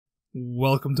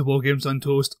Welcome to War Games on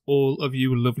Toast, all of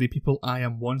you lovely people. I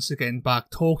am once again back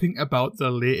talking about the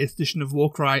latest edition of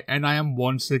Warcry, and I am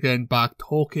once again back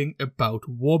talking about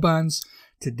warbands.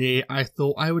 Today I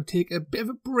thought I would take a bit of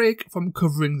a break from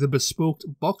covering the bespoke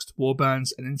boxed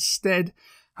warbands and instead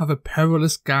have a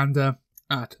perilous gander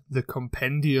at the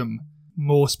compendium.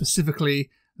 More specifically,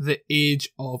 the Age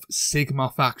of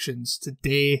Sigmar factions.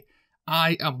 Today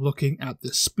I am looking at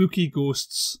the spooky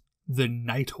ghosts, the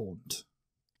NIGHTHAUNT.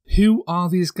 Who are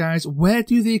these guys? Where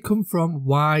do they come from?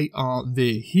 Why are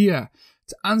they here?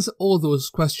 To answer all those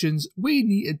questions, we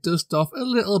need to dust off a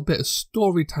little bit of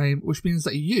story time, which means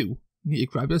that you need to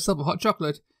grab yourself a hot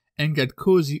chocolate and get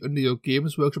cozy under your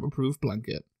Games Workshop approved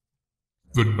blanket.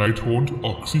 The NIGHTHAUNT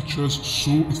are creatures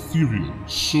so ethereal,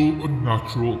 so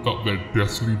unnatural that their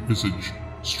deathly visage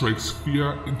strikes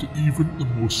fear into even the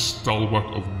most stalwart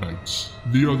of knights.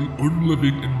 They are the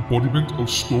unliving embodiment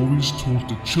of stories told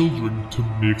to children to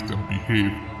make them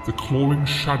behave, the clawing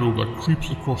shadow that creeps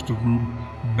across the room,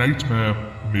 nightmare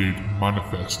made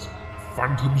manifest.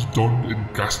 Phantoms donned in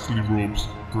ghastly robes,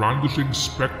 brandishing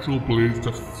spectral blades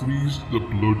that freeze the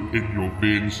blood in your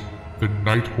veins. The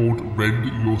NIGHTHAUNT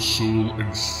rend your soul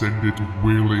and send it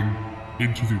wailing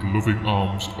into the loving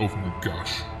arms of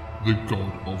Nagash, the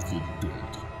god of the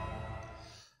dead.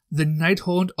 The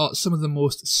NIGHTHAUNT are some of the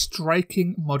most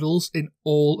striking models in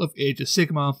all of Age of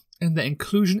Sigmar, and their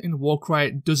inclusion in Warcry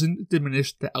doesn't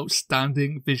diminish their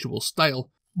outstanding visual style.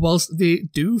 Whilst they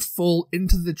do fall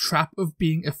into the trap of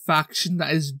being a faction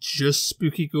that is just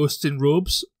spooky ghosts in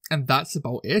robes, and that's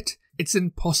about it, it's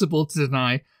impossible to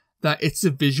deny that it's a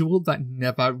visual that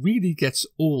never really gets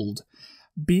old.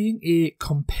 Being a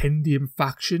compendium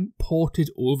faction ported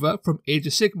over from Age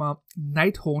of Sigmar,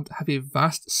 NIGHTHAUNT have a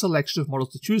vast selection of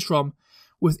models to choose from,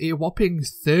 with a whopping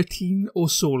 13 or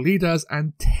so leaders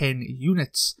and 10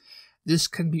 units. This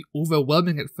can be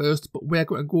overwhelming at first, but we're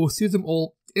going to go through them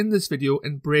all in this video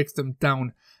and break them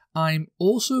down. I'm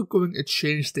also going to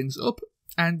change things up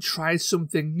and try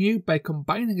something new by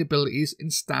combining abilities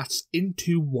and stats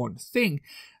into one thing.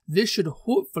 This should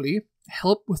hopefully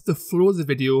help with the flow of the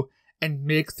video and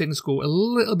make things go a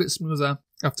little bit smoother.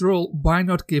 After all, why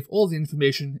not give all the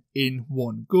information in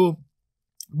one go?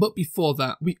 But before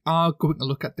that, we are going to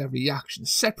look at their reactions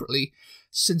separately,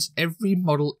 since every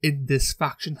model in this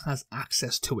faction has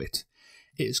access to it.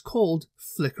 It is called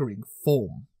Flickering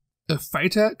Form. A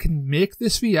fighter can make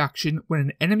this reaction when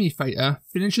an enemy fighter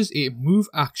finishes a move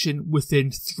action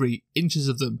within 3 inches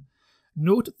of them.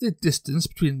 Note the distance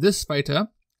between this fighter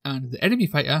and the enemy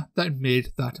fighter that made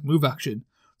that move action.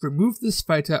 Remove this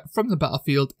fighter from the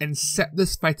battlefield and set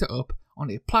this fighter up on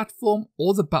a platform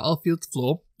or the battlefield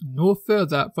floor no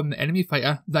further from the enemy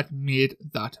fighter that made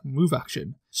that move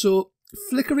action. So,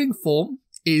 Flickering Form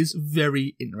is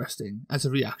very interesting as a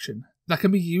reaction that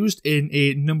can be used in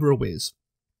a number of ways.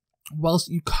 Whilst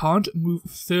you can't move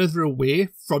further away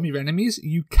from your enemies,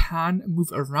 you can move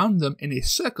around them in a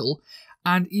circle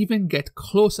and even get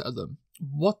closer to them.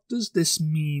 What does this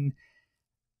mean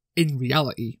in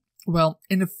reality? Well,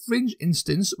 in a fringe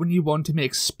instance, when you want to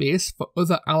make space for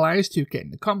other allies to get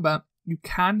into combat, you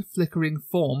can Flickering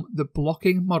Form the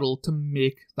blocking model to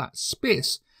make that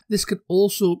space. This can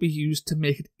also be used to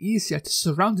make it easier to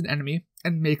surround an enemy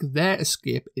and make their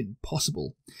escape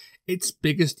impossible. Its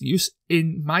biggest use,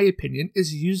 in my opinion,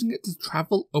 is using it to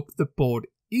travel up the board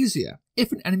easier.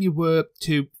 If an enemy were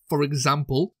to, for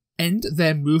example, end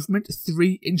their movement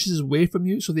 3 inches away from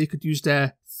you so they could use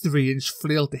their 3-inch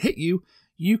flail to hit you,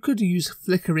 you could use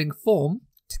Flickering Form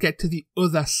to get to the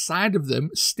other side of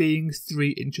them, staying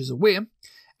 3 inches away,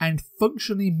 and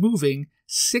functionally moving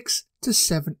 6 to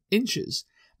 7 inches,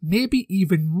 maybe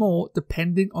even more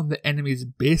depending on the enemy's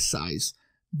base size.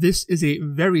 This is a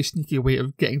very sneaky way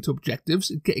of getting to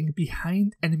objectives, getting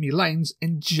behind enemy lines,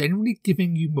 and generally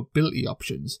giving you mobility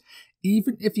options.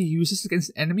 Even if you use this against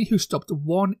an enemy who stopped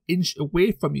 1 inch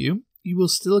away from you, you will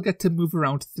still get to move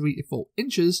around 3 to 4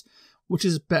 inches, which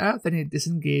is better than a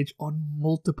disengage on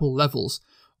multiple levels.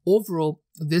 Overall,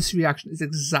 this reaction is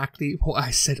exactly what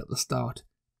I said at the start.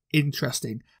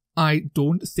 Interesting. I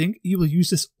don't think you will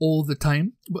use this all the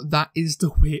time, but that is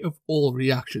the way of all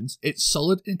reactions. It's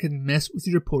solid and can mess with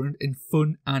your opponent in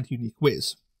fun and unique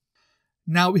ways.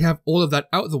 Now we have all of that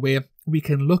out of the way, we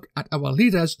can look at our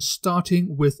leaders,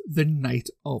 starting with the Knight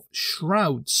of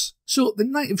Shrouds. So the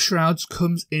Knight of Shrouds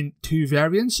comes in 2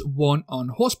 variants, one on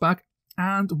horseback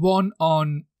and one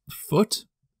on foot.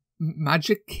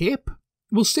 Magic cape?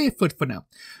 We'll say foot for now.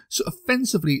 So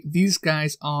offensively, these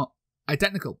guys are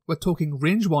identical. We're talking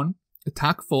range 1,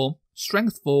 attack 4,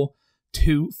 strength 4,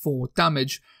 2 for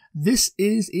damage. This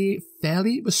is a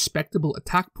fairly respectable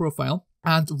attack profile,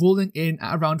 and rolling in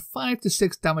at around 5 to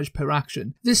 6 damage per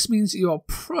action. This means you are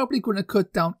probably going to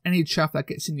cut down any chaff that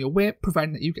gets in your way,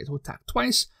 providing that you get to attack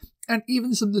twice, and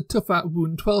even some of the tougher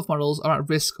Wound 12 models are at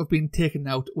risk of being taken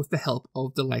out with the help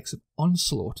of the likes of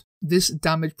Onslaught. This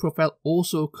damage profile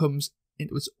also comes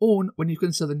into its own when you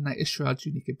consider the Knight of Shroud's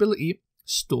unique ability,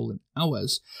 Stolen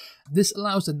Hours. This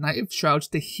allows the Knight of Shrouds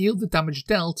to heal the damage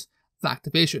dealt with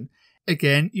activation.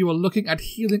 Again, you are looking at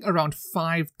healing around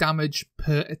 5 damage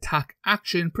per attack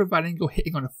action, providing you're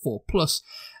hitting on a 4+.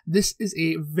 This is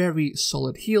a very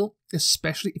solid heal,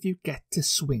 especially if you get to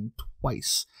swing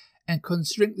twice. And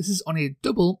considering this is on a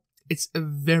double, it's a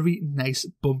very nice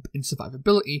bump in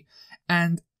survivability.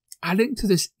 And adding to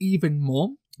this even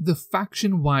more, the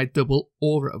faction-wide double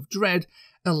Aura of Dread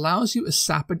allows you to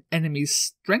sap an enemy's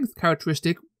strength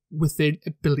characteristic within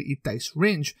ability dice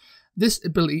range. This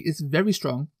ability is very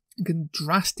strong and can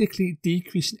drastically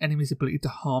decrease an enemy's ability to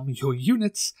harm your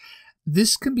units.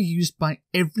 This can be used by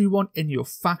everyone in your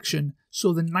faction,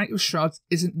 so the Knight of Shrouds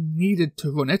isn't needed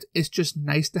to run it, it's just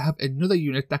nice to have another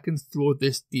unit that can throw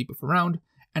this debuff around,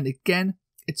 and again,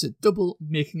 it's a double,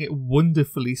 making it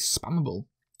wonderfully spammable.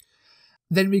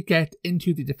 Then we get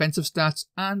into the defensive stats,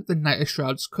 and the Knight of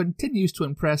Shrouds continues to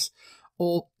impress,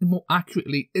 or more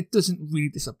accurately, it doesn't really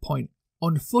disappoint.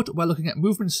 On foot, we're looking at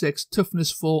movement 6,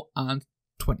 toughness 4, and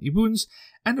 20 wounds,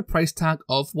 and a price tag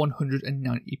of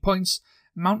 190 points.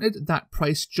 Mounted, that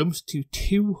price jumps to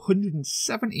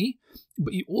 270,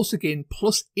 but you also gain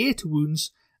 +8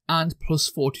 wounds and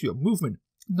 +4 to your movement.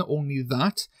 Not only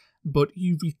that, but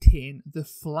you retain the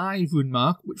fly rune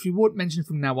mark, which we won't mention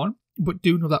from now on, but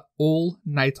do know that all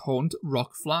NIGHTHAUNT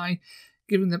rock fly,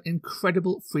 giving them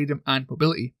incredible freedom and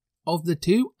mobility. Of the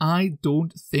two, I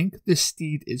don't think the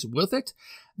steed is worth it.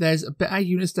 There's better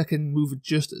units that can move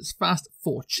just as fast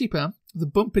for cheaper. The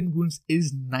bump in wounds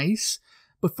is nice,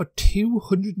 but for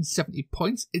 270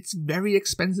 points, it's very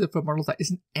expensive for a model that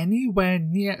isn't anywhere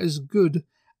near as good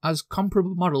as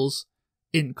comparable models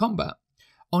in combat.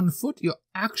 On foot, you're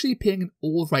actually paying an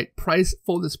alright price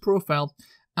for this profile,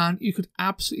 and you could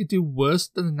absolutely do worse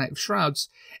than the Knight of Shrouds.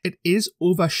 It is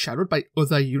overshadowed by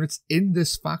other units in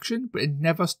this faction, but it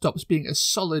never stops being a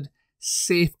solid,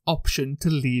 safe option to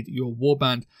lead your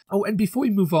warband. Oh, and before we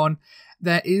move on,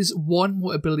 there is one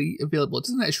more ability available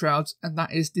to the Knight of Shrouds, and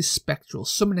that is the Spectral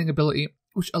Summoning ability,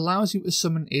 which allows you to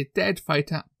summon a dead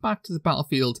fighter back to the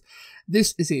battlefield.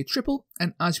 This is a triple,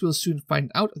 and as we'll soon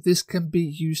find out, this can be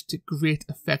used to great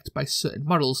effect by certain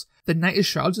models. The Knight of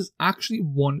Shrouds is actually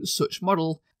one such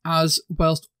model, as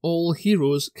whilst all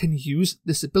heroes can use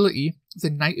this ability, the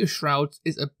Knight of Shrouds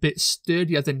is a bit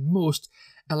sturdier than most,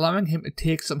 allowing him to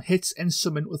take some hits and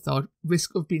summon without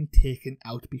risk of being taken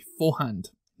out beforehand.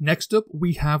 Next up,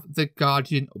 we have the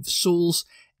Guardian of Souls.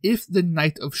 If the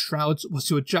Knight of Shrouds was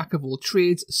your jack of all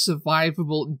trades,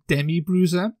 survivable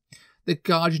demi-bruiser, the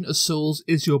Guardian of Souls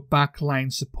is your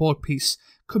backline support piece.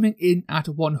 Coming in at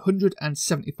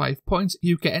 175 points,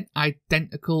 you get an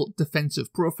identical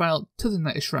defensive profile to the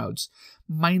Knight of Shrouds,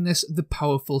 minus the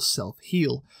powerful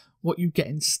self-heal. What you get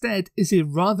instead is a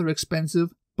rather expensive,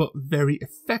 but very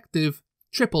effective,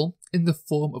 triple in the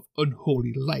form of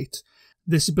Unholy Light.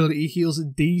 This ability heals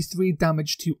D3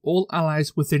 damage to all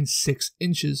allies within 6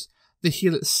 inches. The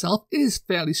heal itself is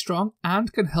fairly strong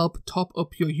and can help top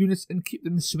up your units and keep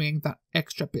them swinging that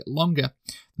extra bit longer.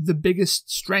 The biggest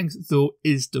strength though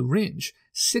is the range.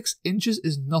 6 inches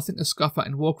is nothing to scoff at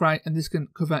in Warcry, and this can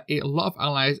cover a lot of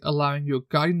allies, allowing your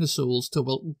Guardian of Souls to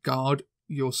well guard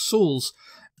your souls.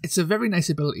 It's a very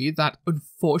nice ability that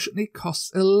unfortunately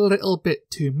costs a little bit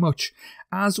too much.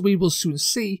 As we will soon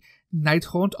see,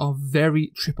 NIGHTHAUNT are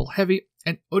very triple heavy,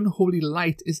 and Unholy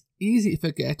Light is easy to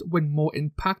forget when more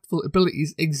impactful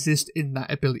abilities exist in that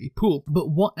ability pool. But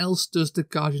what else does the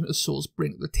Guardian of Souls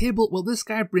bring to the table? Well, this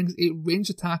guy brings a range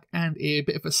attack and a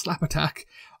bit of a slap attack.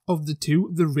 Of the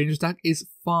two, the range attack is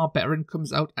far better and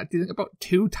comes out at dealing about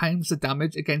 2 times the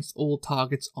damage against all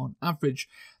targets on average.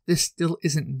 This still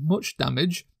isn't much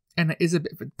damage, and it is a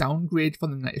bit of a downgrade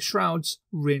from the Knight of Shrouds,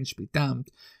 range be damned.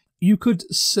 You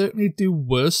could certainly do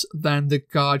worse than the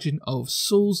Guardian of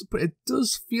Souls, but it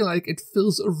does feel like it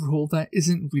fills a role that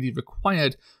isn't really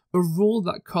required, a role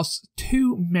that costs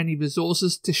too many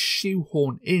resources to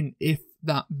shoehorn in, if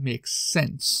that makes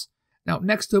sense. Now,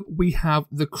 next up we have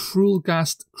the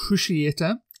Cruelgast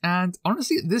Cruciator, and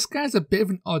honestly this guy's a bit of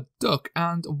an odd duck,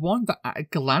 and one that at a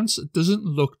glance doesn't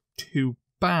look too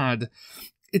bad.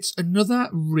 It's another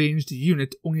ranged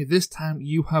unit, only this time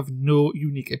you have no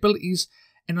unique abilities,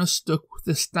 and are stuck with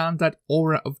the standard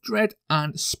Aura of Dread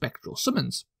and Spectral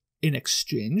Summons. In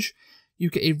exchange, you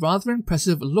get a rather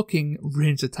impressive looking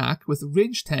range attack with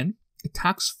range 10,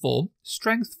 attacks 4,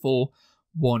 strength 4,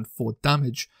 1 for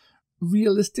damage.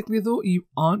 Realistically though, you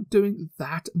aren't doing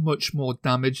that much more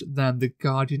damage than the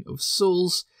Guardian of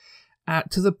Souls,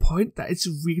 to the point that it's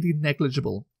really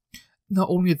negligible. Not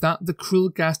only that, the Cruel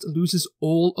Ghast loses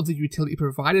all of the utility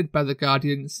provided by the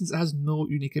Guardian since it has no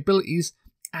unique abilities,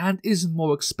 and is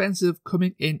more expensive,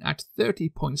 coming in at 30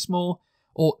 points more,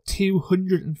 or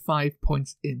 205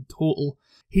 points in total.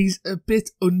 He's a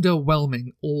bit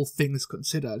underwhelming, all things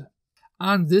considered.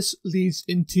 And this leads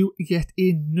into yet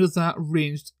another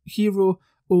ranged hero,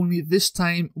 only this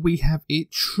time we have a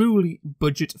truly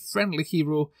budget-friendly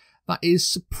hero that is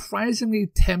surprisingly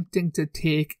tempting to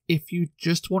take if you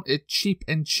just want a cheap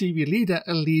and cheery leader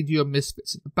to lead your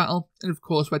misfits into battle. And of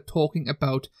course we're talking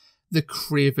about the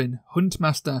Craven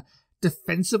Huntmaster.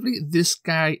 Defensively, this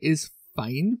guy is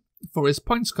fine for his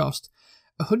points cost.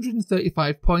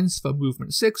 135 points for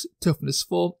movement 6, toughness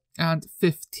 4, and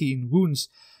 15 wounds.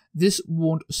 This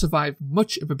won't survive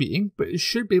much of a beating, but it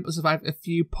should be able to survive a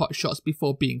few pot shots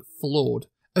before being floored.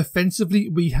 Offensively,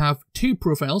 we have 2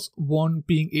 profiles, one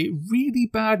being a really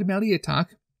bad melee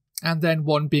attack, and then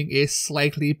one being a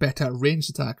slightly better ranged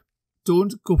attack.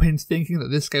 Don't go in thinking that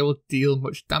this guy will deal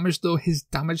much damage though. His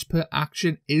damage per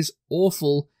action is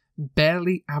awful,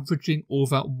 barely averaging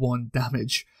over 1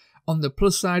 damage. On the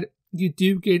plus side, you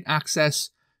do gain access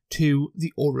to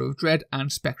the Aura of Dread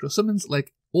and Spectral Summons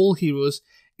like all heroes,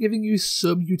 giving you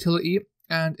some utility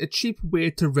and a cheap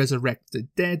way to resurrect the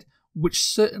dead, which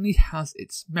certainly has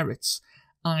its merits.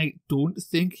 I don't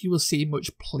think you will see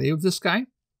much play with this guy,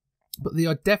 but they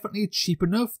are definitely cheap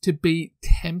enough to be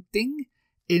tempting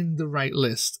in the right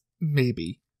list.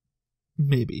 Maybe.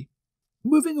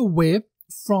 Moving away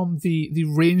from the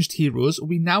ranged heroes,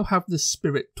 we now have the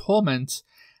Spirit Torment,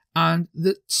 and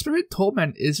the Spirit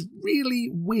Torment is really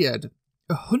weird.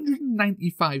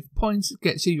 195 points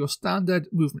gets you your standard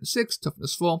movement 6,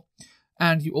 toughness 4,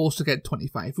 and you also get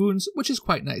 25 wounds, which is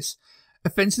quite nice.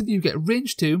 Offensively, you get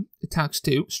range 2, attacks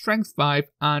 2, strength 5,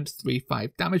 and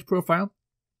 3/5 damage profile.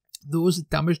 Those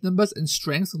damage numbers and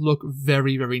strength look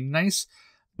very, very nice,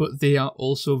 but they are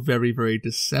also very, very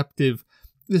deceptive.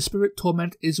 The Spirit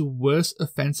Torment is worse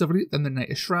offensively than the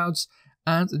Knight of Shrouds,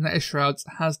 and the Knight of Shrouds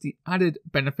has the added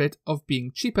benefit of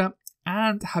being cheaper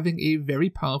and having a very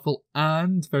powerful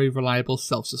and very reliable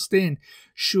self-sustain.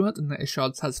 Sure, the Knight of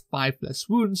Shrouds has 5 less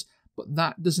wounds, but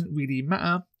that doesn't really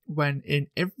matter when in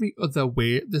every other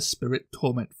way the Spirit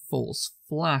Torment falls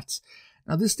flat.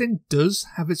 Now this thing does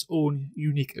have its own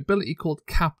unique ability called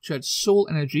Captured Soul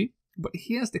Energy, but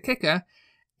here's the kicker,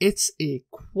 it's a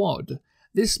quad.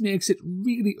 This makes it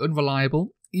really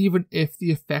unreliable, even if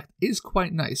the effect is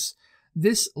quite nice.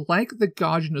 This, like the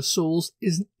Guardian of Souls,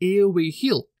 is an AoE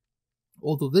heal,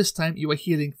 although this time you are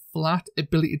healing flat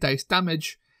ability dice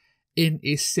damage in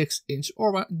a 6-inch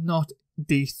aura, not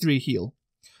D3 heal.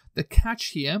 The catch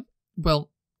here,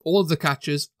 well, all of the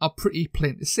catches are pretty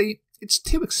plain to see. It's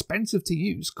too expensive to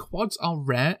use. Quads are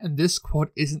rare and this quad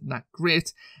isn't that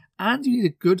great, and you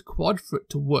need a good quad for it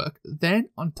to work. Then,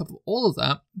 on top of all of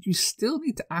that, you still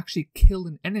need to actually kill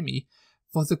an enemy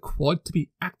for the quad to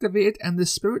be activated, and the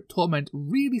Spirit Torment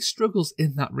really struggles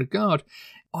in that regard.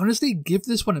 Honestly, give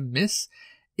this one a miss.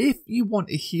 If you want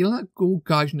a healer, go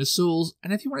Guardian of Souls,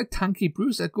 and if you want a tanky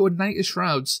bruiser, go Knight of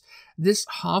Shrouds. This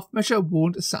half measure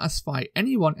won't satisfy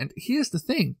anyone, and here's the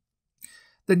thing.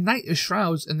 The Knight of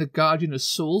Shrouds and the Guardian of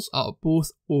Souls are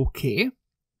both okay,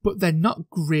 but they're not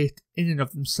great in and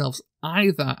of themselves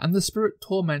either, and the Spirit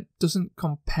Torment doesn't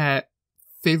compare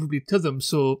favourably to them,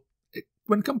 so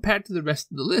when compared to the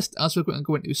rest of the list, as we're going to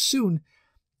go into soon,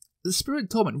 the Spirit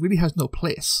Torment really has no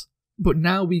place. But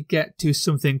now we get to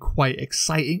something quite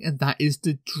exciting, and that is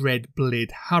the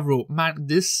Dreadblade Harrow. Man,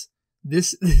 this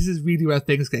is really where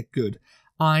things get good.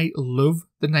 I love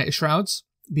the Knight of Shrouds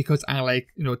because I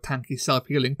like, tanky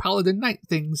self-healing paladin knight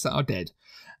things that are dead.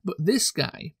 But this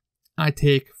guy, I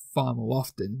take far more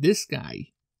often. This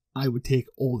guy, I would take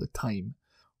all the time.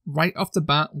 Right off the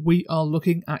bat, we are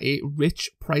looking at a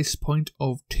rich price point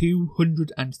of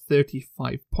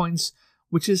 235 points,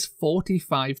 which is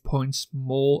 45 points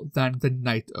more than the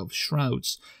Knight of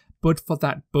Shrouds. But for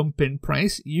that bump in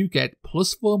price, you get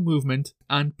 +4 movement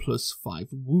and +5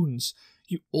 wounds.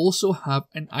 You also have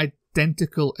an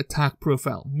identical attack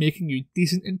profile, making you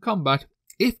decent in combat,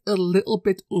 if a little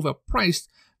bit overpriced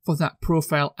for that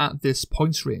profile at this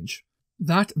points range.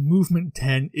 That movement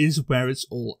 10 is where it's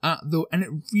all at though, and it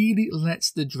really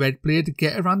lets the Dreadblade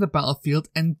get around the battlefield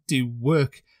and do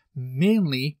work,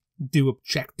 mainly do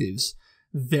objectives.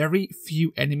 Very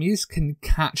few enemies can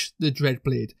catch the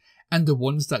Dreadblade, and the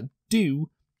ones that do,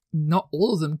 not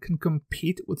all of them can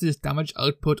compete with its damage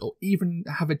output or even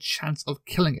have a chance of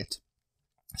killing it.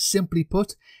 Simply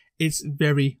put, it's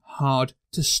very hard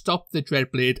to stop the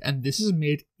Dreadblade, and this is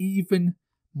made even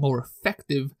more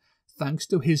effective thanks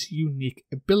to his unique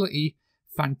ability,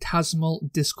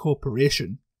 Phantasmal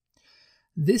Discorporation.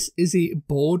 This is a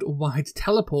board-wide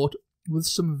teleport with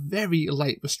some very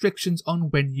light restrictions on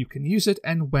when you can use it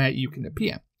and where you can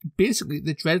appear. Basically,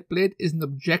 the Dreadblade is an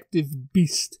objective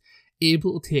beast,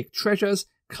 able to take treasures,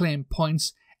 claim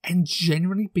points, and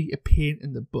generally be a pain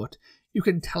in the butt. You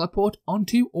can teleport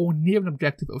onto or near an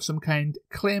objective of some kind,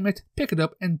 claim it, pick it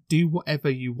up, and do whatever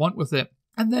you want with it,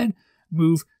 and then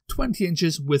move 20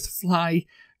 inches with fly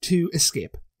to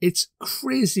escape. It's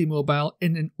crazy mobile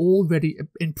in an already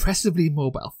impressively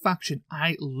mobile faction.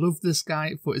 I love this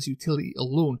guy for his utility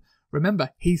alone.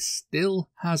 Remember, he still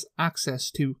has access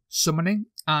to summoning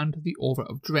and the Aura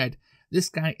of Dread. This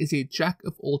guy is a jack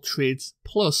of all trades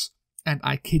plus, and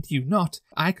I kid you not,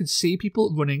 I could see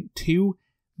people running 2,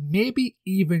 maybe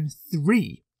even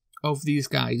 3 of these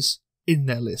guys in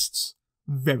their lists.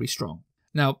 Very strong.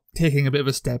 Now, taking a bit of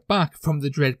a step back from the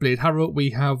Dreadblade Harrow,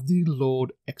 we have the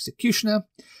Lord Executioner.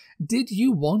 Did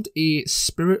you want a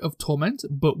Spirit of Torment,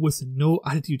 but with no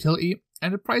added utility,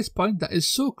 and a price point that is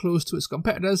so close to its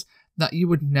competitors that you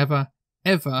would never,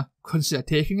 ever consider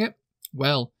taking it?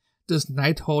 Well, does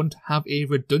NIGHTHAUNT have a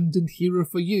redundant hero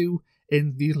for you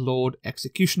in the Lord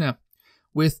Executioner?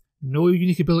 With no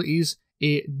unique abilities,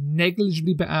 a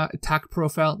negligibly better attack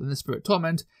profile than the Spirit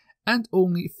Torment, and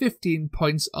only 15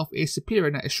 points off a superior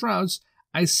Knight of Shrouds,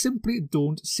 I simply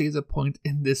don't see the point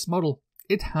in this model.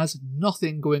 It has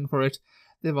nothing going for it.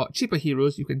 There are cheaper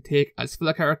heroes you can take as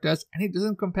filler characters, and it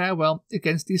doesn't compare well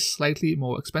against these slightly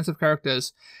more expensive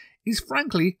characters. He's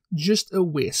frankly just a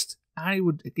waste. I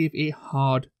would give a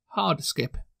hard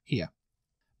skip here.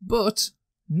 But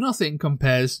nothing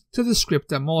compares to the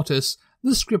Scripta Mortis.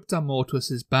 The Scripta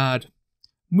Mortis is bad.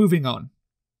 Moving on.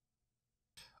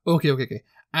 Okay.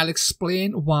 I'll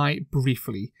explain why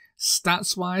briefly.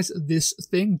 Stats-wise, this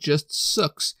thing just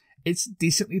sucks. It's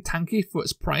decently tanky for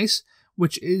its price,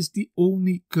 which is the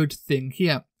only good thing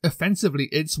here. Offensively,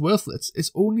 it's worthless.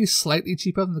 It's only slightly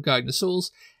cheaper than the Guardian of Souls.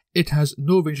 It has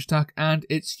no range attack, and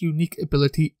its unique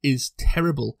ability is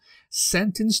terrible.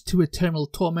 Sentenced to Eternal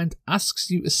Torment asks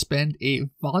you to spend a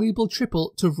valuable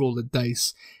triple to roll the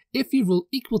dice. If you roll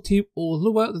equal to or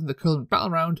lower than the current battle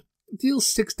round, deal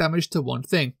 6 damage to one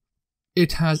thing.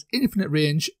 It has infinite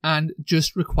range and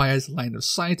just requires line of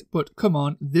sight, but come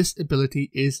on, this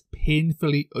ability is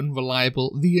painfully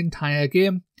unreliable the entire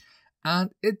game, and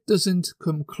it doesn't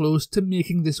come close to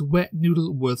making this wet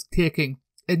noodle worth taking.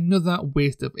 Another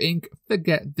waste of ink.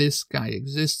 Forget this guy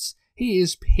exists. He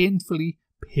is painfully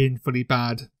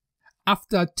bad.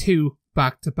 After 2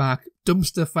 back-to-back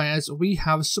dumpster fires, we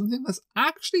have something that's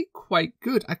actually quite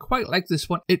good. I quite like this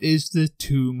one. It is the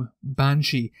Tomb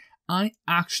Banshee. I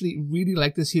actually really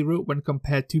like this hero when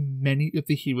compared to many of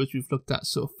the heroes we've looked at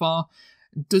so far.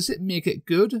 Does it make it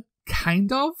good?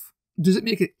 Kind of. Does it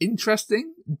make it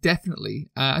interesting? Definitely.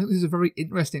 I think this is a very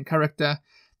interesting character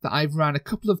that I've ran a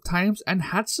couple of times and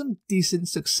had some decent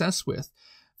success with.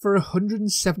 For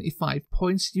 175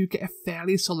 points, you get a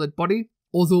fairly solid body,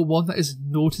 although one that is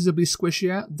noticeably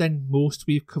squishier than most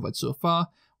we've covered so far.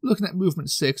 We're looking at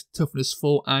movement 6, toughness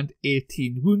 4, and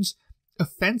 18 wounds.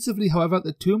 Offensively, however,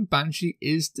 the Tomb Banshee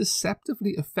is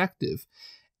deceptively effective.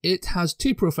 It has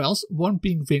 2 profiles, one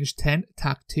being range 10,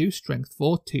 attack 2, strength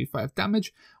 4, 2-5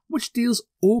 damage, which deals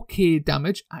okay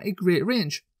damage at a great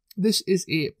range. This is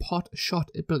a pot shot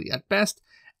ability at best,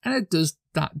 and it does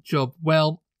that job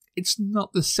well. It's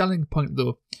not the selling point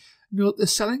though. No, the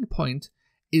selling point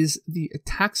is the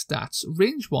attack stats.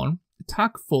 Range 1,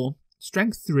 attack 4,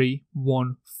 strength 3,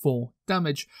 1-4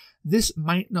 damage. This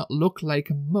might not look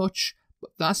like much,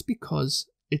 but that's because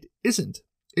it isn't.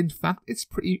 In fact, it's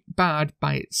pretty bad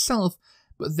by itself,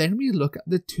 but then we look at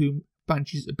the Tomb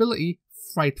Banshee's ability,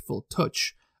 Frightful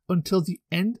Touch. Until the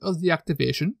end of the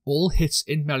activation, all hits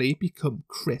in melee become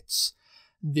crits.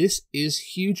 This is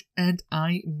huge, and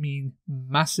I mean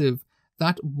massive.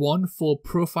 That 1-4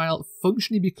 profile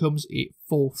functionally becomes a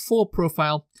 4-4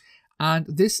 profile, and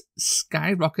this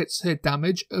skyrockets her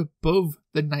damage above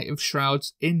the Knight of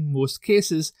Shrouds in most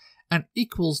cases, and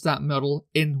equals that model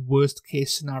in worst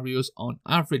case scenarios on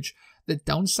average. The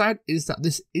downside is that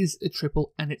this is a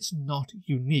triple and it's not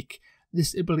unique.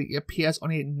 This ability appears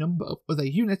on a number of other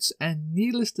units, and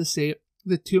needless to say,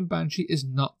 the Tomb Banshee is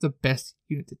not the best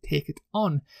unit to take it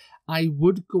on. I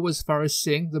would go as far as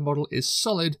saying the model is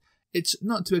solid, it's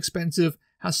not too expensive,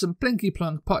 has some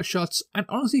plinky-plonk pot shots, and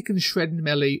honestly can shred in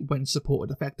melee when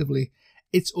supported effectively.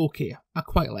 It's okay, I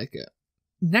quite like it.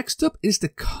 Next up is the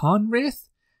Cairn Wraith,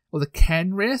 or the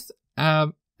Cairn Wraith.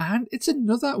 I And it's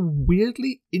another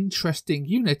weirdly interesting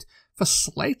unit. For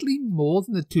slightly more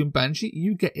than the Tomb Banshee,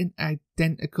 you get an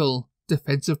identical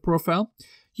defensive profile.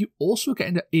 You also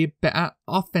get a better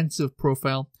offensive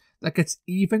profile that gets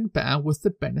even better with the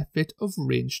benefit of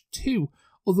range 2,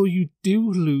 although you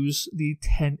do lose the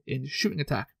 10-inch shooting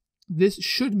attack. This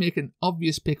should make an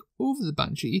obvious pick over the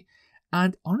Banshee,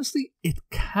 and honestly, it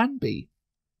can be.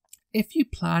 If you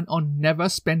plan on never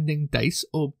spending dice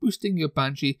or boosting your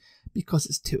Banshee because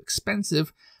it's too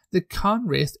expensive, the Khan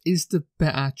Wraith is the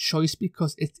better choice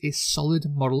because it's a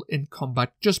solid model in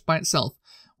combat just by itself.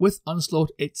 With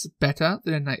Onslaught, it's better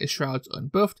than a Knight of Shrouds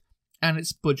unbuffed, and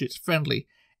it's budget friendly.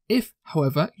 If,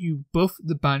 however, you buff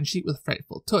the Banshee with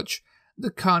Frightful Touch,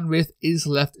 the Khan Wraith is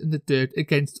left in the dirt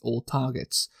against all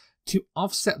targets. To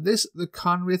offset this, the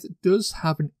Khan Wraith does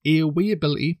have an AoE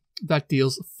ability that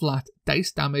deals flat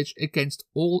dice damage against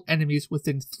all enemies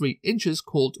within 3 inches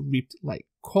called Reaped Like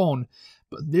Corn.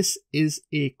 But this is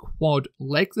a quad.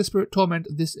 Like the Spirit Torment,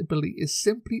 this ability is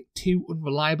simply too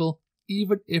unreliable,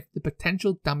 even if the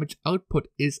potential damage output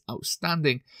is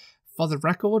outstanding. For the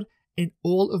record, in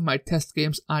all of my test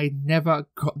games, I never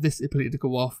got this ability to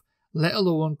go off, let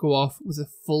alone go off with a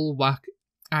full whack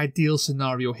ideal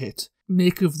scenario hit.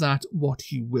 Make of that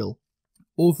what you will.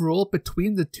 Overall,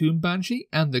 between the Tomb Banshee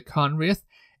and the Khan Wraith,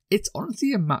 it's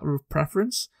honestly a matter of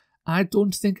preference. I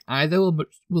don't think either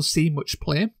will see much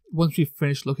play once we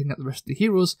finish looking at the rest of the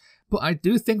heroes, but I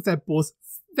do think they're both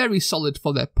very solid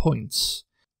for their points.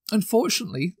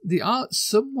 Unfortunately, they are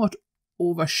somewhat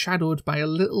overshadowed by a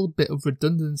little bit of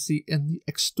redundancy in the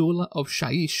Extoller of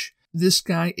Shyish. This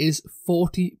guy is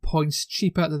 40 points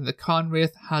cheaper than the Khan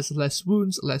Wraith, has less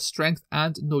wounds, less strength,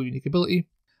 and no unique ability.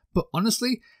 But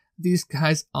honestly, these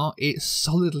guys are a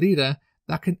solid leader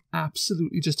that can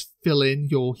absolutely just fill in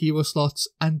your hero slots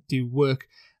and do work.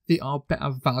 They are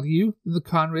better value than the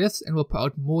Khan Wraiths and will put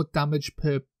out more damage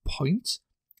per point.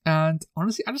 And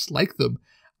honestly, I just like them.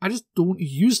 I just don't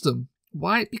use them.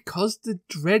 Why? Because the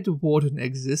Dread Warden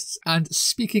exists, and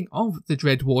speaking of the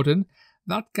Dread Warden,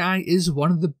 that guy is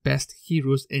one of the best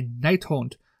heroes in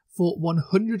NIGHTHAUNT. For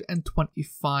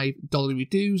 $125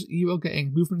 dues, you are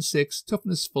getting movement 6,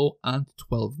 toughness 4, and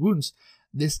 12 wounds.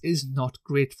 This is not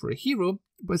great for a hero,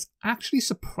 but it's actually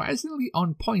surprisingly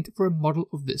on point for a model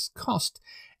of this cost.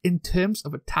 In terms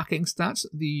of attacking stats,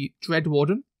 the Dread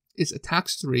Warden is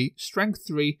attacks 3, strength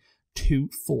 3, 2,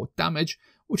 4 damage,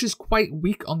 which is quite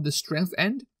weak on the strength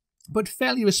end, but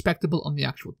fairly respectable on the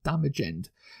actual damage end.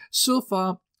 So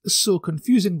far, so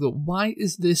confusing though. Why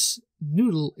is this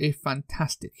Noodle a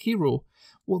fantastic hero?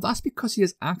 Well, that's because he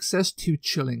has access to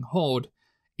Chilling Horde,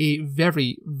 a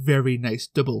very, very nice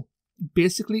double.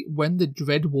 Basically, when the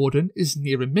Dread Warden is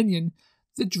near a minion,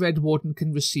 the Dread Warden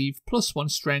can receive +1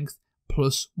 strength,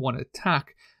 +1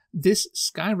 attack. This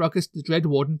skyrockets the Dread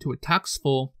Warden to attacks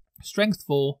 4, strength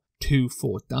 4, 2,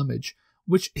 4 damage,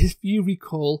 which, if you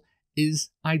recall, is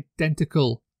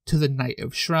identical to the Knight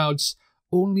of Shrouds,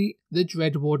 only the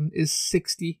Dread Warden is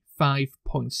 65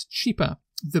 points cheaper.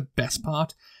 The best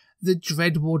part, the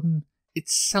Dread Warden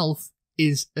itself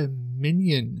is a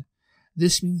minion.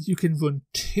 This means you can run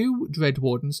 2 Dread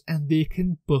Wardens and they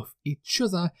can buff each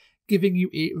other, giving you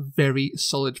a very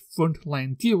solid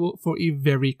frontline duo for a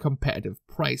very competitive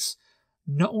price.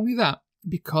 Not only that,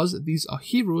 because these are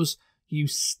heroes, you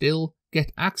still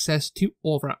get access to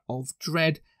Aura of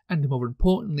Dread and, more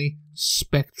importantly,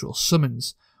 Spectral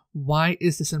Summons. Why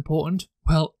is this important?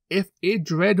 Well, if a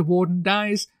Dread Warden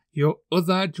dies, your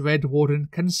other Dread Warden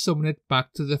can summon it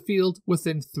back to the field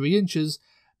within 3 inches,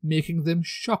 making them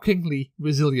shockingly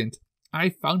resilient. I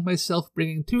found myself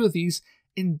bringing 2 of these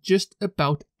in just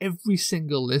about every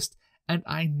single list, and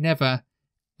I never,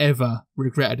 ever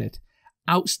regretted it.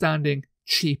 Outstanding,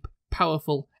 cheap,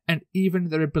 powerful, and even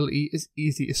their ability is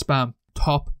easy to spam.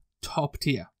 Top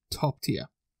tier.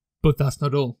 But that's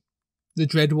not all. The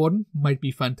Dread Warden might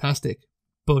be fantastic,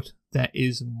 but there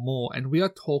is more, and we are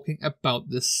talking about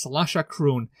the Slasher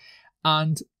Crone.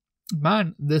 And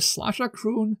man, the Slasher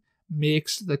Crone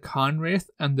makes the Khan Wraith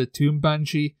and the Tomb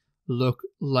Banshee look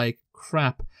like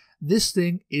crap. This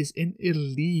thing is in a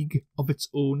league of its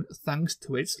own thanks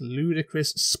to its ludicrous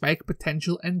spike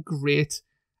potential and great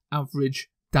average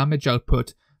damage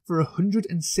output. For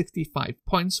 165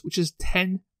 points, which is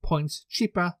 10 points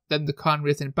cheaper than the Khan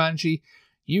Wraith and Banshee,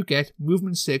 you get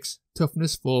movement 6,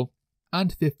 toughness 4,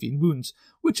 and 15 wounds,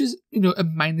 which is, a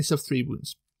minus of 3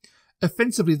 wounds.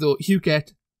 Offensively though, you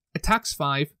get attacks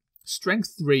 5,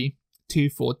 strength 3, 2,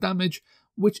 4 damage,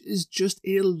 which is just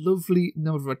a lovely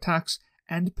number of attacks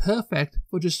and perfect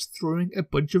for just throwing a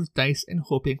bunch of dice and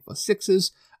hoping for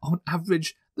 6s. On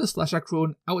average, the Slasher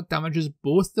Crone outdamages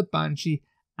both the Banshee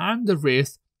and the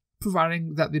Wraith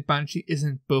providing that the Banshee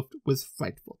isn't buffed with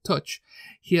Frightful Touch.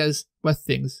 Here's where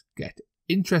things get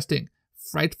interesting.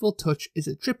 Frightful Touch is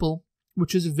a triple,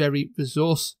 which is very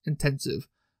resource intensive.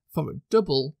 For a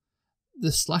double,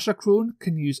 the Slasher Crone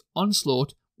can use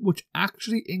Onslaught, which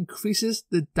actually increases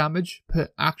the damage per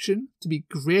action to be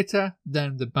greater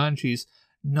than the Banshee's.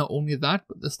 Not only that,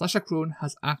 but the Slasher Crone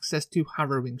has access to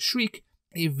Harrowing Shriek,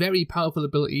 a very powerful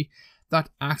ability that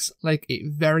acts like a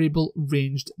variable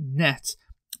ranged net,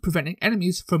 preventing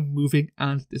enemies from moving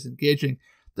and disengaging.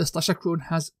 The Slasher Crone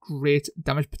has great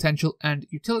damage potential and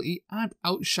utility and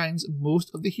outshines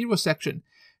most of the hero section.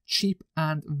 Cheap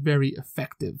and very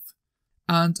effective.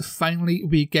 And finally,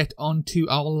 we get on to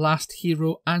our last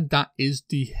hero, and that is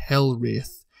the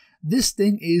Hellwraith. This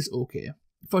thing is okay.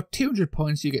 For 200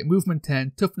 points, you get movement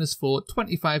 10, toughness 4,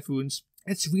 25 wounds.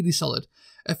 It's really solid.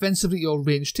 Offensively, you're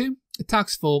range 2,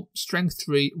 attacks 4, strength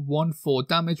 3, 1/4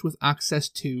 damage with access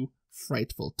to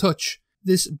Frightful Touch.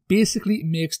 This basically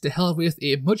makes the Hellwraith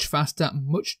a much faster,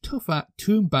 much tougher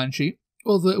Tomb Banshee,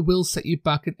 although it will set you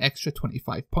back an extra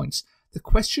 25 points. The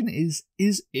question is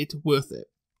it worth it?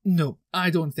 No,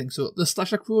 I don't think so. The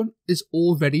Slasher Crone is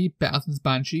already better than the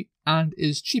Banshee and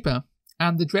is cheaper,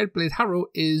 and the Dreadblade Harrow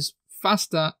is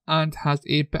faster and has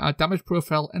a better damage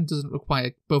profile and doesn't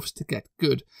require buffs to get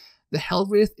good. The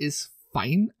Hellwraith is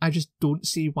fine, I just don't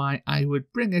see why I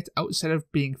would bring it outside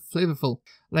of being flavorful.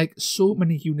 Like so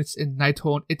many units in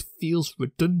NIGHTHAUNT, it feels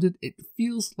redundant, it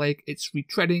feels like it's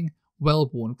retreading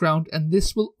well-worn ground, and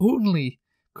this will only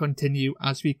continue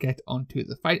as we get onto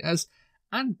the fighters.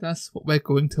 And that's what we're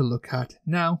going to look at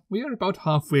now. We are about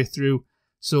halfway through,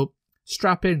 so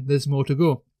strap in, there's more to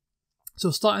go.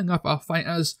 So starting off our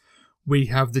fighters, we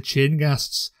have the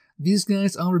Chainghasts. These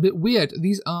guys are a bit weird.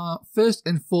 These are first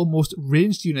and foremost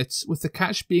ranged units, with the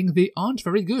catch being they aren't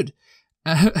very good.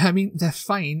 I mean, they're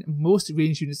fine. Most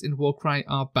ranged units in Warcry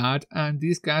are bad, and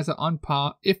these guys are on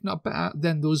par, if not better,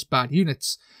 than those bad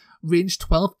units. Range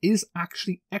 12 is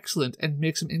actually excellent and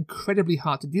makes them incredibly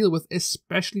hard to deal with,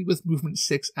 especially with movement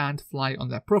 6 and fly on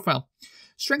their profile.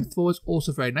 Strength 4 is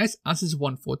also very nice, as is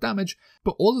 1/4 damage,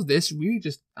 but all of this really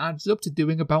just adds up to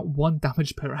doing about 1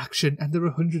 damage per action, and they're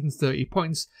 130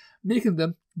 points, making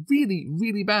them really,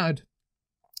 really bad.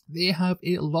 They have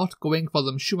a lot going for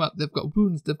them. Sure, they've got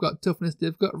wounds, they've got toughness,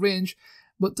 they've got range,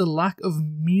 but the lack of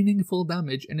meaningful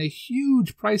damage and a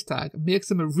huge price tag makes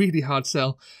them a really hard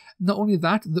sell. Not only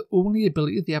that, the only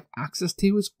ability they have access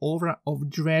to is Aura of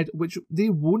Dread, which they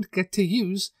won't get to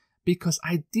use because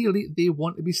ideally they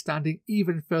want to be standing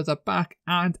even further back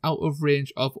and out of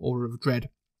range of Aura of Dread.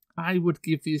 I would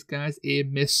give these guys a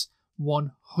miss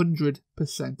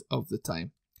 100% of the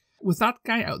time. With that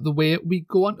guy out the way, we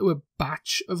go on to a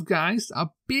batch of guys that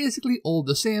are basically all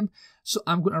the same, so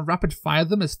I'm going to rapid fire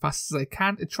them as fast as I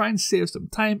can to try and save some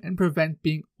time and prevent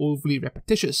being overly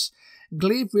repetitious.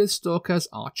 Glaive Wraith Stalkers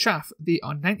are chaff. They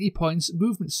are 90 points,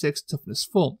 movement 6, toughness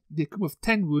 4. They come with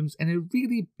 10 wounds and a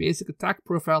really basic attack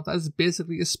profile that is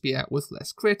basically a spear with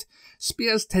less crit.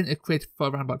 Spears tend to crit for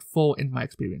around about 4 in my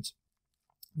experience.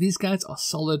 These guys are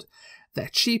solid. They're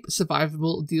cheap,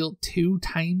 survivable, deal 2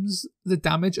 times the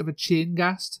damage of a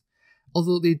Chainghast,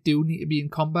 although they do need to be in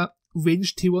combat.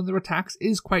 Range 2 on their attacks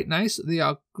is quite nice. They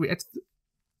are great.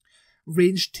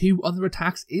 Range 2 on their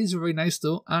attacks is very nice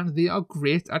though, and they are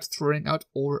great at throwing out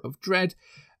Aura of Dread,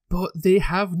 but they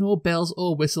have no bells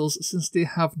or whistles since they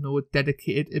have no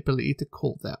dedicated ability to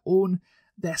call their own.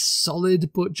 They're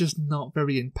solid, but just not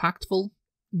very impactful.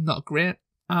 Not great.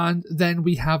 And then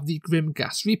we have the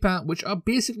Grimghast Reaper, which are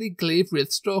basically Glaive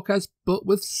Wraith Stalkers, but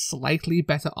with slightly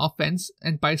better offense,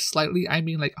 and by slightly I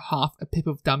mean like half a pip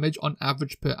of damage on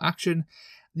average per action.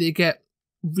 They get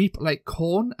Reap like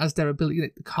Corn as their ability,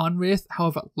 like the Corn Wraith.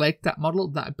 However, like that model,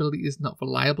 that ability is not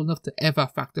reliable enough to ever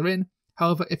factor in.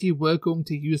 However, if you were going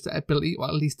to use that ability, or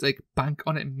at least like bank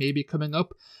on it maybe coming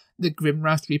up, the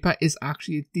Grimghast Reaper is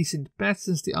actually a decent bet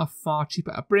since they are far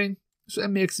cheaper to bring, so it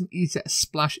makes them easier to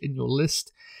splash in your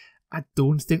list. I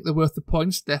don't think they're worth the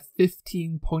points. They're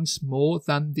 15 points more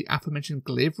than the aforementioned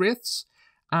Glaive Wraiths,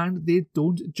 and they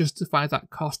don't justify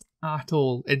that cost at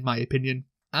all, in my opinion.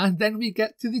 And then we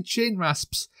get to the Chain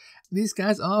Rasps. These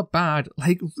guys are bad,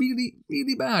 like really,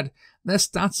 really bad. Their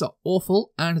stats are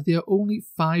awful, and they are only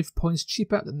 5 points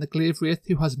cheaper than the Glaive Wraith,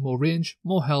 who has more range,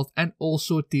 more health, and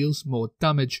also deals more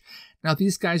damage. Now,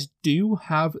 these guys do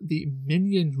have the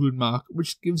Minion rune mark,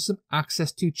 which gives them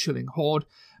access to Chilling Horde,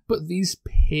 but these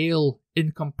pale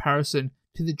in comparison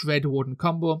to the Dread Warden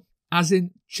combo, as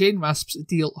in Chain Rasps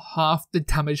deal half the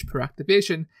damage per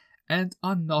activation, and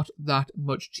are not that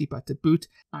much cheaper to boot.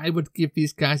 I would give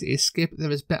these guys a skip.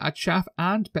 There is better chaff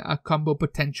and better combo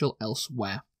potential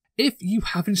elsewhere. If you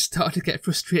haven't started to get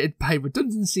frustrated by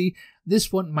redundancy,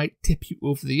 this one might tip you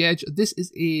over the edge. This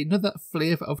is another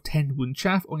flavour of 10 wound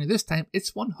chaff, only this time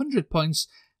it's 100 points,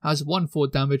 has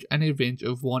 1/4 damage and a range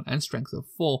of 1 and strength of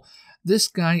 4. This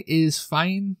guy is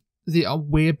fine. They are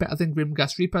way better than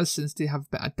Grimghast Reapers since they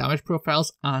have better damage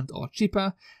profiles and are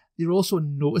cheaper. They're also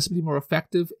noticeably more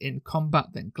effective in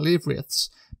combat than Glaive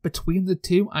Wraiths. Between the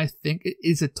two, I think it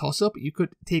is a toss-up. You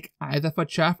could take either for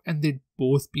chaff and they'd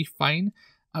both be fine.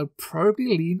 I'd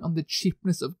probably lean on the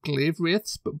cheapness of Glaive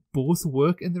Wraiths, but both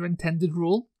work in their intended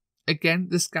role. Again,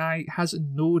 this guy has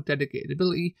no dedicated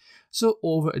ability, so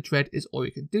Aura of Dread is all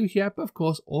you can do here, but of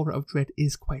course Aura of Dread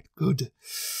is quite good.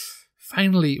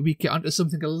 Finally, we get onto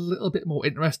something a little bit more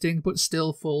interesting, but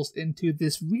still falls into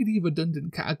this really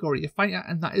redundant category of fighter,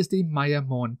 and that is the Maya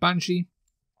Morn Banshee.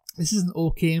 This is an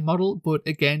okay model, but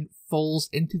again, falls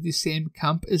into the same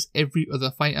camp as every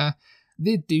other fighter.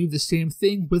 They do the same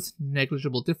thing with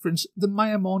negligible difference. The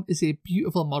Maya Morn is a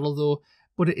beautiful model though,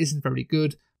 but it isn't very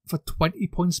good. For 20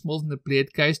 points more than the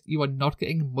Bladegeist, you are not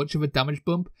getting much of a damage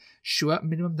bump. Sure,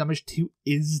 minimum damage 2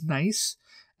 is nice,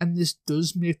 and this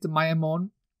does make the Maya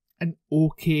Morn an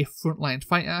okay frontline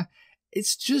fighter.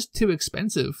 It's just too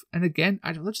expensive, and again,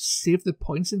 I'd rather just save the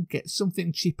points and get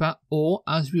something cheaper, or,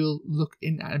 as we'll look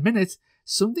in a minute,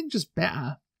 something just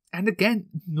better. And again,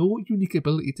 no unique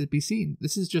ability to be seen.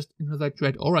 This is just another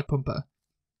Dread Aura pumper.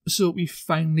 So we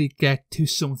finally get to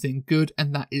something good,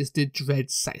 and that is the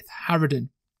Dread Scythe Harridan.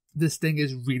 This thing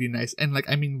is really nice, and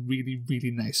I mean really,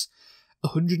 really nice.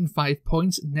 105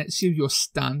 points nets you your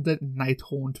standard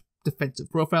Nighthaunt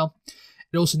defensive profile.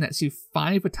 It also nets you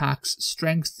 5 attacks,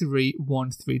 strength 3,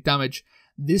 1/3 damage.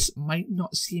 This might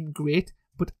not seem great,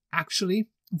 but actually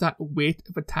that weight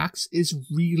of attacks is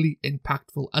really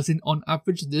impactful, as in on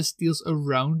average this deals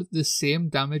around the same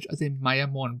damage as a Maya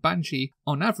Morn Banshee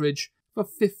on average for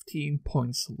 15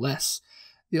 points less.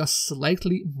 They are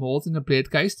slightly more than a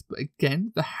Bladegeist, but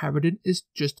again the Harridan is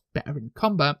just better in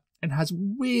combat and has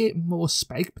way more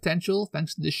spike potential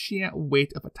thanks to the sheer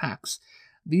weight of attacks.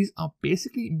 These are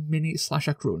basically mini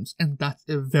slasher crones, and that's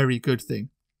a very good thing.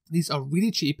 These are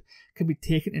really cheap, can be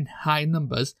taken in high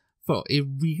numbers for a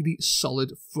really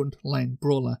solid frontline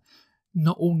brawler.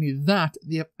 Not only that,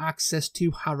 they have access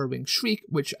to Harrowing Shriek,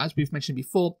 which, as we've mentioned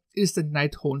before, is the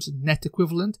Nighthaunt's net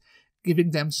equivalent,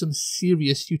 giving them some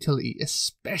serious utility,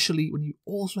 especially when you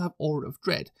also have Aura of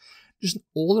Dread. Just an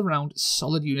all-around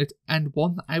solid unit, and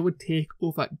one that I would take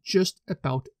over just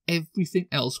about everything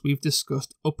else we've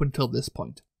discussed up until this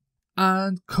point.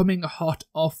 And coming hot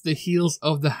off the heels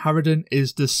of the Harridan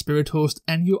is the Spirit Host,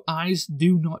 and your eyes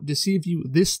do not deceive you,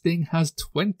 this thing has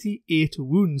 28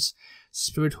 wounds.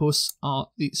 Spirit Hosts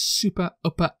are the super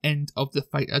upper end of the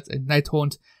fighters in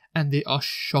Nighthaunt, and they are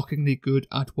shockingly good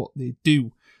at what they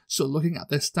do. So looking at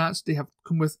their stats, they have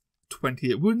come with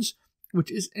 28 wounds,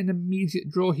 which is an immediate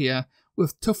draw here.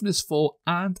 With toughness 4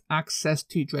 and access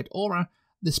to Dread Aura,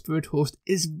 the Spirit Host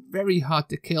is very hard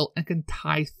to kill and can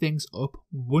tie things up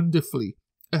wonderfully.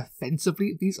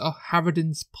 Offensively, these are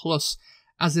Harridans plus,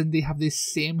 as in they have the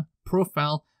same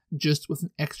profile, just with an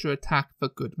extra attack for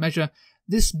good measure.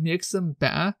 This makes them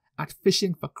better at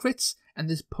fishing for crits, and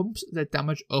this pumps their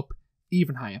damage up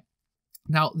even higher.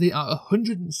 Now, they are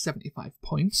 175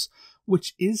 points,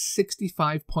 which is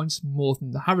 65 points more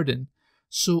than the Harridan.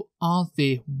 So are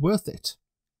they worth it?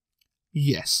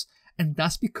 Yes, and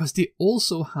that's because they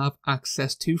also have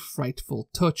access to Frightful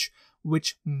Touch,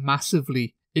 which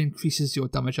massively increases your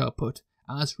damage output.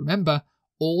 As remember,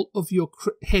 all of your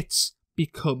hits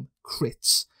become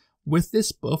crits. With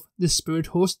this buff, the Spirit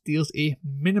Host deals a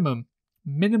minimum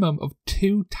of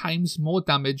 2 times more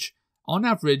damage on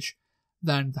average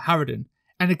than the Harridan.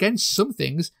 And against some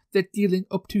things, they're dealing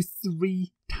up to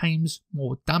 3 times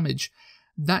more damage.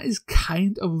 That is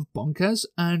kind of bonkers,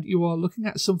 and you are looking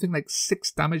at something like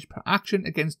 6 damage per action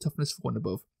against toughness 4 and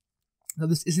above. Now,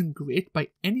 this isn't great by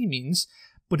any means,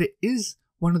 but it is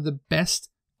one of the best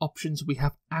options we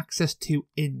have access to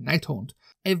in Nighthaunt.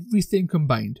 Everything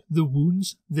combined, the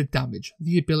wounds, the damage,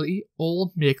 the ability,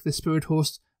 all make the Spirit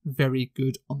Host very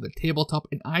good on the tabletop,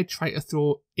 and I try to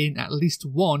throw in at least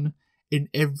one in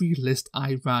every list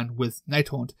I ran with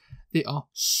Nighthaunt. They are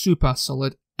super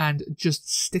solid and just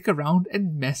stick around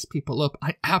and mess people up.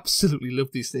 I absolutely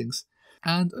love these things.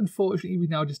 And unfortunately, we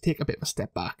now just take a bit of a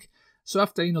step back. So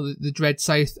after, the Dread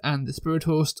Scythe and the Spirit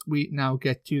Host, we now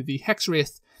get to the Hex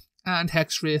Wraith. And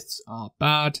Hex Wraiths are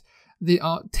bad. They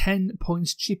are 10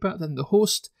 points cheaper than the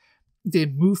Host. They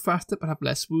move faster but have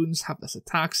less wounds, have less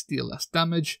attacks, deal less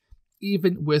damage,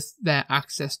 even with their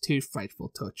access to Frightful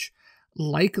Touch.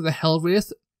 Like the Hell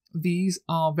Wraith, these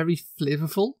are very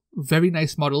flavourful, very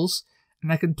nice models,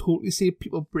 and I can totally see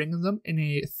people bringing them in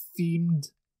a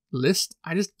themed list.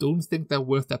 I just don't think they're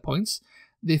worth their points.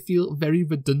 They feel very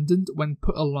redundant when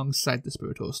put alongside the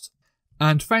Spirit Host.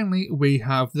 And finally, we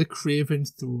have the Craven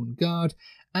Throne Guard,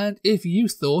 and if you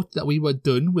thought that we were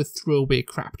done with throwaway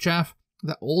crap chaff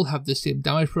that all have the same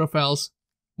damage profiles,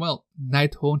 well,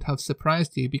 NIGHTHAUNT have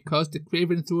surprised you, because the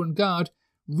Craven Throne Guard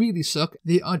really suck.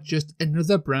 They are just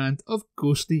another brand of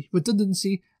ghostly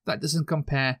redundancy that doesn't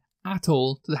compare at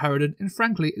all to the Harridan, and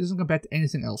frankly, it doesn't compare to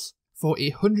anything else. For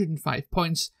 105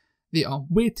 points, they are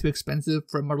way too expensive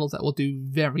for a model that will do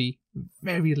very,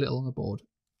 very little on the board.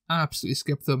 Absolutely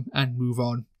skip them and move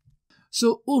on.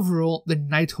 So overall, the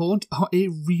NIGHTHAUNT are a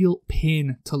real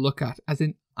pain to look at, as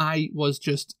in I was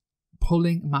just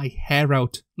pulling my hair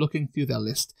out looking through their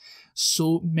list.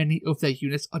 So many of their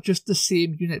units are just the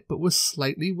same unit but with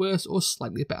slightly worse or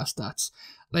slightly better stats.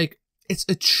 Like, it's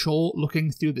a chore looking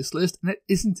through this list, and it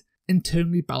isn't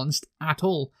internally balanced at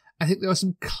all. I think there are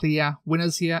some clear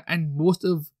winners here, and most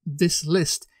of this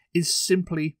list is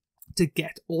simply to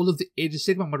get all of the Age of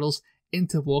Sigmar models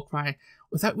into Warcry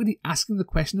without really asking the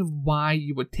question of why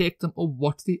you would take them or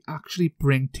what they actually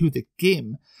bring to the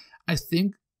game. I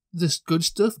think this good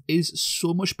stuff is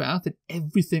so much better than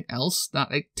everything else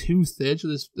that like 2/3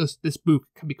 of this book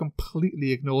can be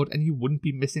completely ignored and you wouldn't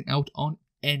be missing out on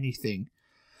anything.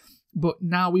 But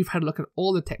now we've had a look at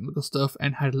all the technical stuff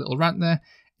and had a little rant there,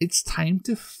 it's time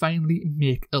to finally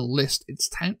make a list. It's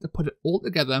time to put it all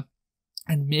together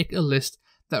and make a list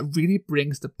that really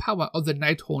brings the power of the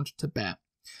NIGHTHAUNT to bear.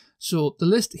 So the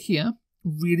list here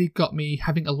really got me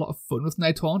having a lot of fun with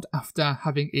NIGHTHAUNT after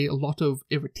having a lot of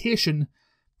irritation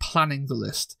planning the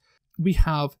list. We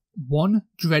have 1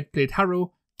 Dreadblade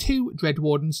Harrow, 2 Dread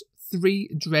Wardens, 3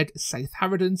 Dread Scythe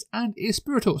Harridans, and a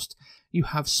Spirit Host. You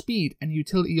have speed and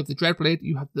utility of the Dreadblade,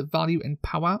 you have the value and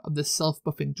power of the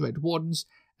self-buffing Dread Wardens,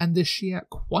 and the sheer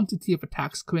quantity of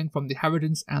attacks coming from the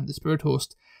Harridans and the Spirit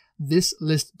Host. This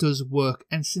list does work,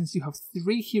 and since you have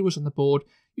 3 heroes on the board,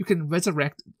 you can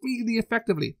resurrect really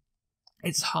effectively.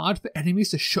 It's hard for enemies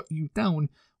to shut you down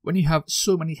when you have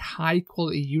so many high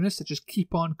quality units that just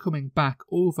keep on coming back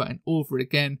over and over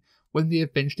again when they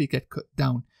eventually get cut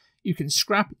down. You can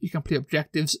scrap, you can play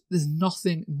objectives, there's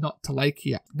nothing not to like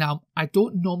here. Now, I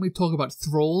don't normally talk about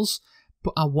Thralls,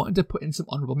 but I wanted to put in some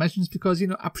honourable mentions because,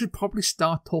 I should probably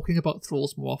start talking about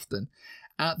Thralls more often.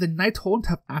 The NIGHTHAUNT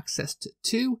have access to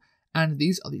 2, and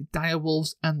these are the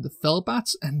Direwolves and the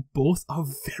Fellbats, and both are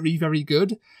very, very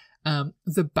good.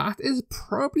 The Bat is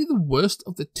probably the worst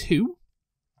of the 2,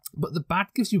 but the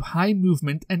Bat gives you high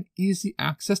movement and easy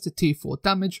access to 2/4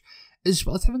 damage, as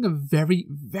well as having a very,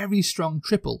 very strong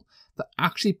triple that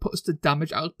actually puts the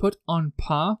damage output on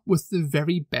par with the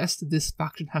very best this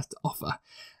faction has to offer.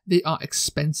 They are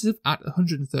expensive at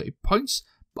 130 points,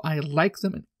 but I like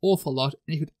them an awful lot,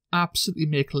 and you could absolutely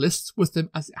make lists with them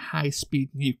as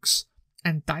high-speed nukes.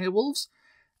 And Direwolves?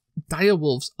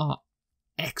 Direwolves are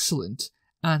excellent,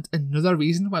 and another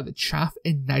reason why the chaff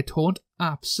in NIGHTHAUNT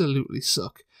absolutely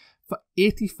suck. For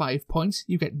 85 points,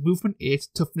 you get movement 8,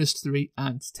 toughness 3,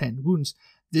 and 10 wounds.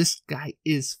 This guy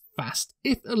is fast,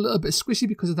 if a little bit squishy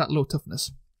because of that low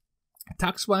toughness.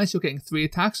 Attacks-wise, you're getting 3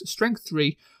 attacks, strength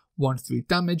 3, 1/3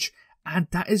 damage, and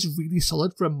that is really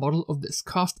solid for a model of this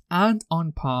cost and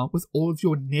on par with all of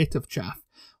your native chaff.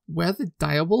 Where the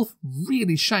Direwolf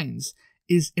really shines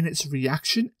is in its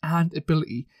reaction and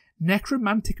ability.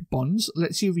 Necromantic Bonds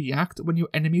lets you react when your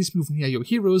enemies move near your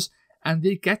heroes, and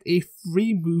they get a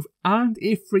free move and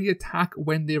a free attack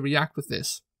when they react with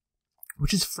this,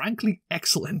 which is frankly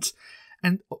excellent.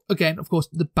 And again, of course,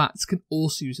 the Bats can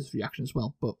also use this reaction as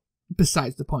well, but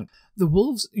besides the point. The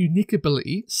Wolf's unique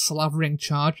ability, Slavering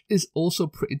Charge, is also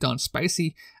pretty darn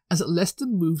spicy, as it lets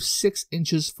them move 6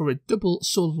 inches for a double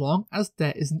so long as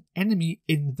there is an enemy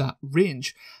in that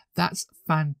range. That's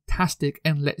fantastic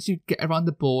and lets you get around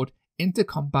the board into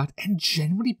combat and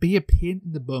generally be a pain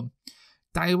in the bum.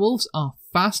 Direwolves are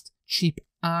fast, cheap,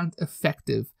 and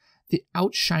effective. They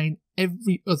outshine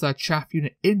every other chaff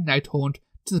unit in NIGHTHAUNT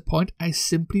to the point I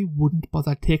simply wouldn't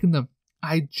bother taking them.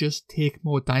 I'd just take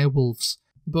more Direwolves.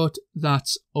 But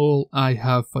that's all I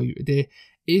have for you today.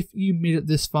 If you made it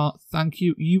this far, thank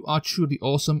you. You are truly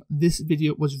awesome. This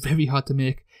video was very hard to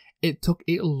make. It took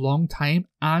a long time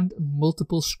and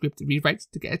multiple script rewrites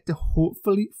to get it to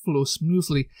hopefully flow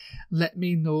smoothly. Let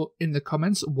me know in the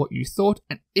comments what you thought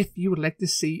and if you would like to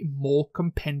see more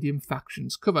compendium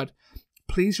factions covered.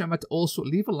 Please remember to also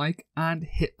leave a like and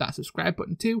hit that subscribe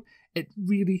button too. It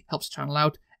really helps the channel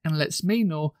out and lets me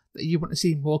know that you want to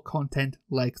see more content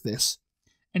like this.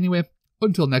 Anyway,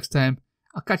 until next time,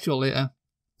 I'll catch you all later.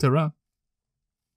 Ta-ra.